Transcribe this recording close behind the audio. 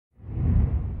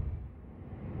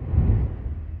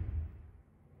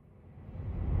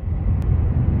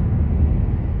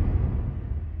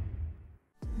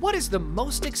What is the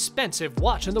most expensive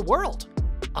watch in the world?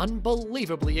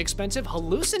 Unbelievably expensive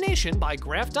hallucination by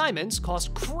Graf Diamonds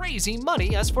cost crazy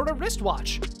money as for a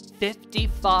wristwatch.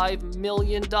 $55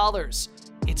 million.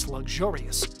 It's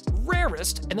luxurious,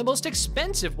 rarest, and the most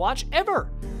expensive watch ever.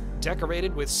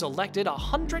 Decorated with selected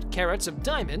 100 carats of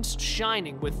diamonds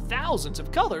shining with thousands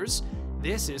of colors,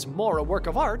 this is more a work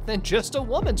of art than just a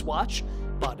woman's watch.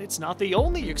 But it's not the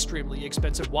only extremely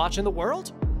expensive watch in the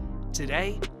world.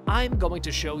 Today, I'm going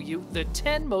to show you the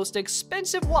 10 most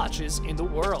expensive watches in the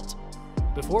world.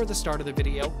 Before the start of the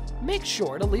video, make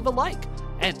sure to leave a like.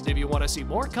 And if you want to see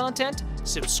more content,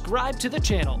 subscribe to the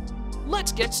channel.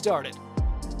 Let's get started.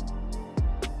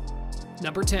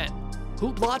 Number 10.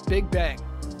 Hublot Big Bang,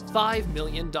 $5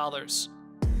 million.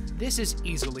 This is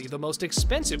easily the most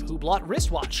expensive Hublot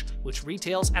wristwatch, which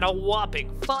retails at a whopping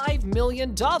 $5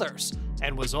 million,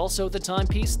 and was also the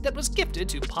timepiece that was gifted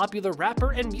to popular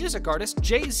rapper and music artist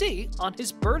Jay-Z on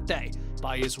his birthday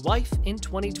by his wife in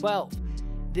 2012.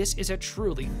 This is a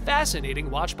truly fascinating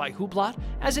watch by Hublot,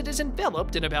 as it is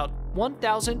enveloped in about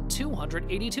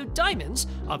 1,282 diamonds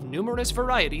of numerous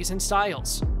varieties and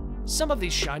styles. Some of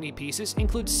these shiny pieces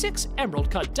include 6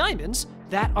 emerald-cut diamonds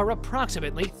that are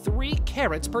approximately 3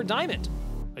 carats per diamond.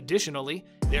 Additionally,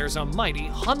 there's a mighty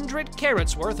 100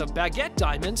 carats worth of baguette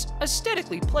diamonds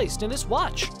aesthetically placed in this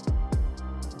watch.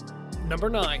 Number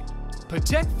 9.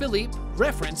 Patek Philippe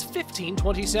Reference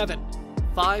 1527,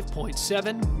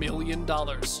 $5.7 million. In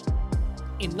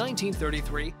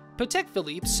 1933, Patek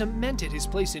Philippe cemented his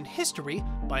place in history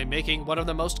by making one of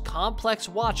the most complex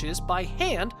watches by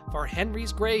hand for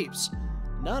Henry's graves.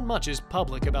 Not much is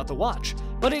public about the watch,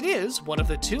 but it is one of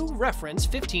the 2 Reference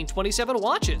 1527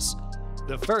 watches.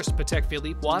 The first Patek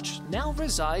Philippe watch now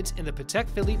resides in the Patek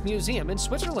Philippe Museum in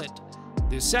Switzerland.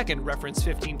 The second Reference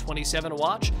 1527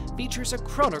 watch features a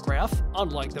chronograph,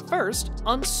 unlike the first,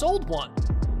 unsold one.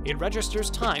 It registers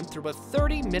time through a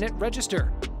 30-minute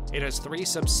register. It has 3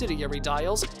 subsidiary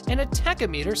dials and a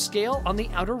tachometer scale on the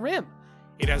outer rim.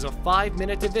 It has a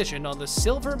 5-minute division on the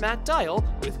silver matte dial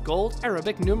with gold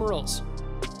Arabic numerals.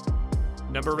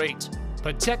 Number 8.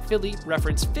 Patek Philippe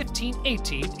Reference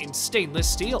 1518 in stainless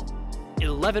steel,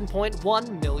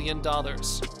 $11.1 million.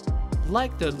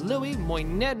 Like the Louis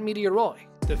Moinet Meteoroy,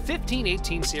 the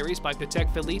 1518 series by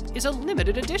Patek Philippe is a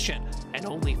limited edition, and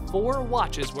only 4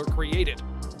 watches were created.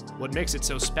 What makes it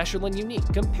so special and unique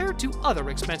compared to other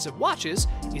expensive watches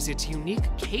is its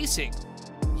unique casing.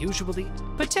 Usually,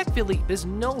 Patek Philippe is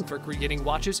known for creating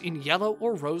watches in yellow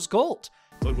or rose gold,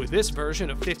 but with this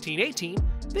version of 1518,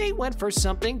 they went for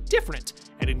something different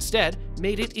and instead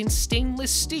made it in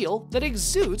stainless steel that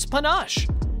exudes panache.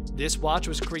 This watch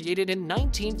was created in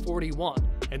 1941,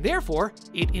 and therefore,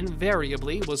 it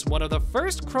invariably was one of the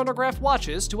first chronograph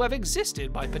watches to have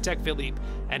existed by Patek Philippe,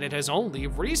 and it has only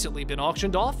recently been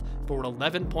auctioned off for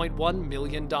 $11.1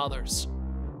 million.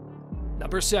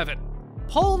 Number 7.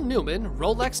 Paul Newman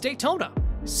Rolex Daytona,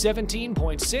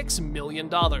 $17.6 million.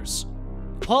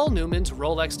 Paul Newman's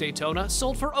Rolex Daytona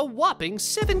sold for a whopping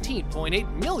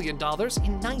 $17.8 million in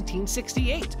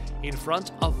 1968 in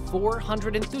front of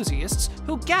 400 enthusiasts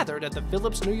who gathered at the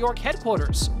Philips New York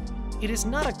headquarters. It is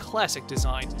not a classic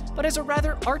design, but has a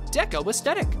rather Art Deco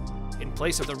aesthetic. In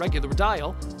place of the regular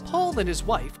dial, Paul and his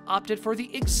wife opted for the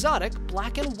exotic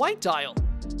black and white dial.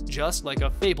 Just like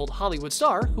a fabled Hollywood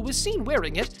star who was seen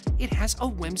wearing it, it has a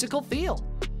whimsical feel.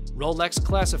 Rolex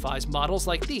classifies models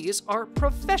like these are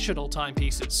professional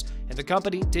timepieces, and the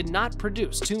company did not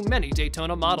produce too many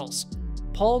Daytona models.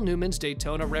 Paul Newman's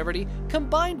Daytona rarity,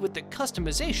 combined with the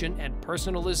customization and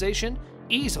personalization,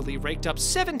 easily raked up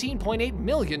 $17.8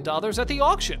 million at the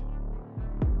auction.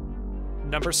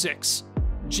 Number 6.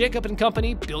 Jacob &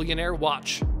 Company Billionaire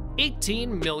Watch,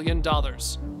 $18 million.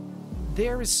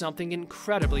 There is something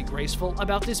incredibly graceful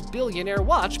about this Billionaire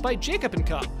watch by Jacob &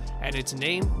 Co., and its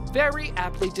name very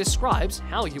aptly describes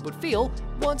how you would feel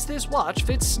once this watch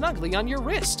fits snugly on your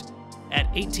wrist.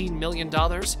 At $18 million,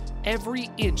 every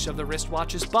inch of the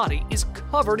wristwatch's body is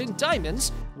covered in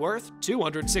diamonds worth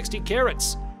 260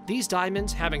 carats. These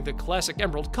diamonds, having the classic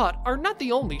emerald cut, are not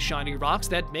the only shiny rocks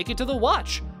that make it to the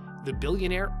watch. The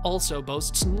Billionaire also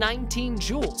boasts 19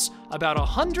 jewels, about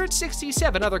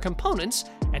 167 other components,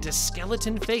 and a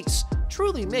skeleton face,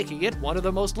 truly making it one of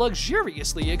the most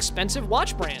luxuriously expensive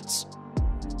watch brands.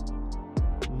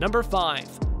 Number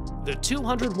 5. The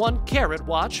 201 Carat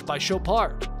Watch by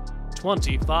Chopard,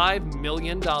 $25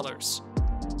 million.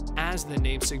 As the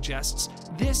name suggests,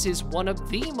 this is one of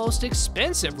the most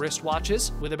expensive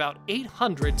wristwatches with about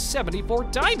 874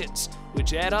 diamonds,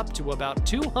 which add up to about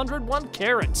 201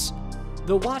 carats.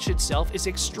 The watch itself is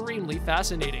extremely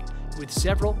fascinating with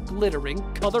several glittering,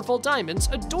 colorful diamonds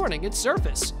adorning its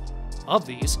surface. Of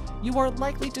these, you are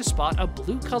likely to spot a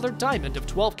blue-colored diamond of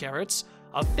 12 carats,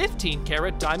 a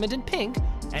 15-carat diamond in pink,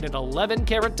 and an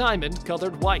 11-carat diamond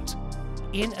colored white.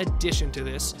 In addition to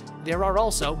this, there are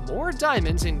also more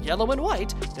diamonds in yellow and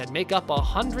white that make up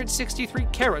 163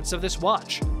 carats of this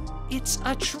watch. It's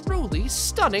a truly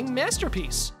stunning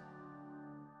masterpiece.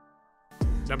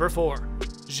 Number 4.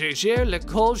 𝐥𝐤𝐤𝐞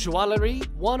Joaillerie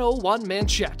 101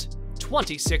 Manchette,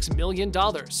 $26 million.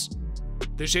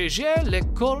 The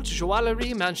𝐥𝐤𝐤𝐞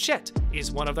Joaillerie Manchette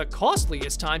is one of the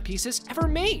costliest timepieces ever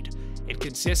made. It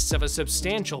consists of a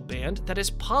substantial band that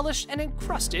is polished and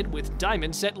encrusted with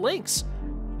diamond-set links.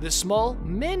 The small,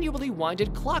 manually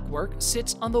winded clockwork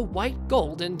sits on the white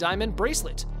gold and diamond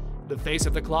bracelet. The face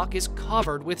of the clock is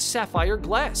covered with sapphire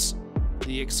glass.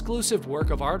 The exclusive work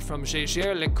of art from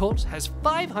𝐥𝐤𝐤𝐞 has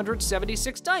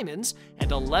 576 diamonds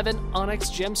and 11 onyx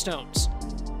gemstones.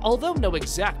 Although no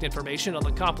exact information on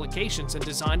the complications and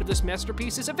design of this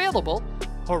masterpiece is available,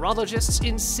 horologists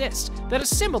insist that a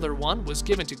similar one was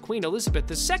given to Queen Elizabeth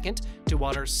II to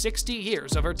honor 60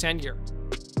 years of her tenure.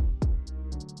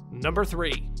 Number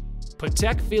 3.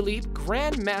 Patek Philippe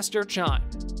Grandmaster Chime,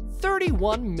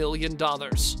 $31 million.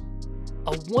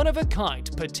 A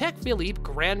one-of-a-kind Patek Philippe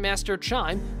Grandmaster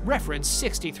Chime reference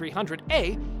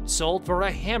 6300A sold for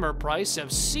a hammer price of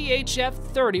CHF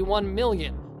 31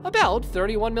 million, about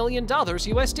 $31 million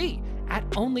USD, at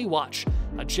Only Watch,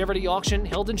 a charity auction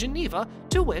held in Geneva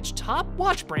to which top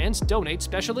watch brands donate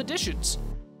special editions.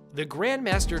 The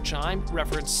Grandmaster Chime,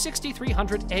 reference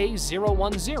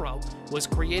 6300A010, was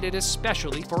created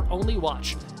especially for Only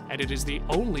Watch, and it is the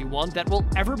only one that will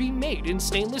ever be made in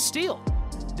stainless steel.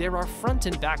 There are front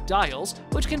and back dials,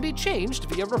 which can be changed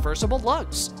via reversible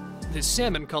lugs. The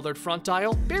salmon-colored front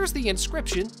dial bears the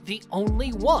inscription, "The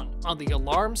Only One," on the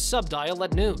alarm subdial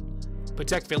at noon.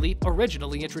 Patek Philippe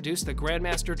originally introduced the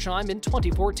Grandmaster Chime in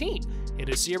 2014 in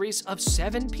a series of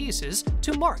 7 pieces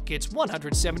to mark its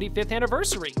 175th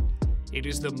anniversary. It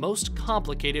is the most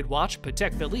complicated watch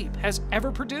Patek Philippe has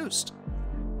ever produced.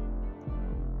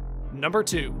 Number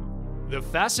 2. The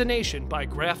Fascination by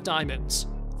Graf Diamonds,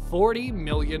 $40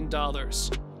 million.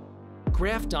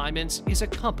 Graf Diamonds is a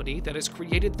company that has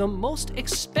created the most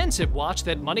expensive watch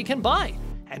that money can buy,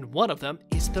 and one of them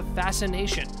is the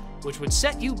Fascination, which would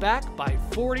set you back by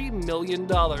 $40 million.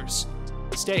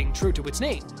 Staying true to its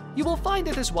name, you will find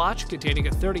that this watch, containing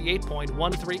a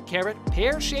 38.13 carat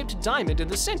pear-shaped diamond in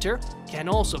the center, can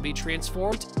also be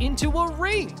transformed into a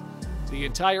ring. The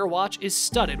entire watch is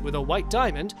studded with a white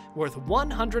diamond worth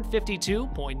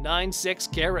 152.96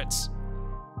 carats.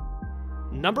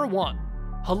 Number 1.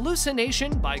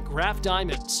 Hallucination by Graf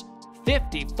Diamonds,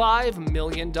 $55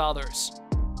 million.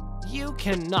 You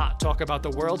cannot talk about the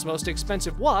world's most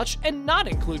expensive watch and not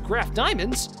include Graf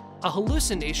Diamonds. A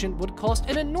hallucination would cost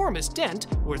an enormous dent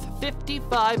worth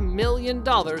 $55 million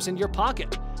in your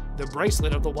pocket. The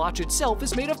bracelet of the watch itself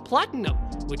is made of platinum,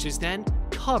 which is then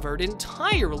covered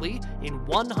entirely in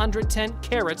 110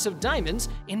 carats of diamonds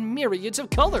in myriads of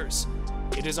colors.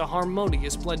 It is a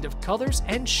harmonious blend of colors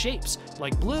and shapes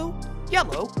like blue,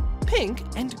 yellow, pink,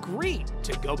 and green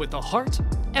to go with the heart,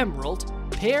 emerald,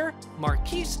 pear,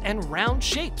 marquise, and round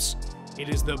shapes. It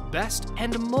is the best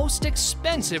and most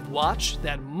expensive watch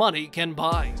that money can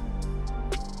buy.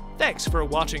 Thanks for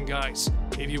watching, guys.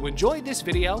 If you enjoyed this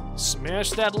video,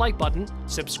 smash that like button,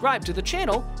 subscribe to the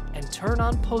channel, and turn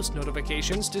on post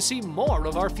notifications to see more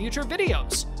of our future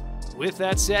videos. With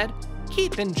that said,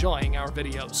 keep enjoying our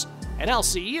videos, and I'll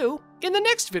see you in the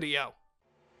next video.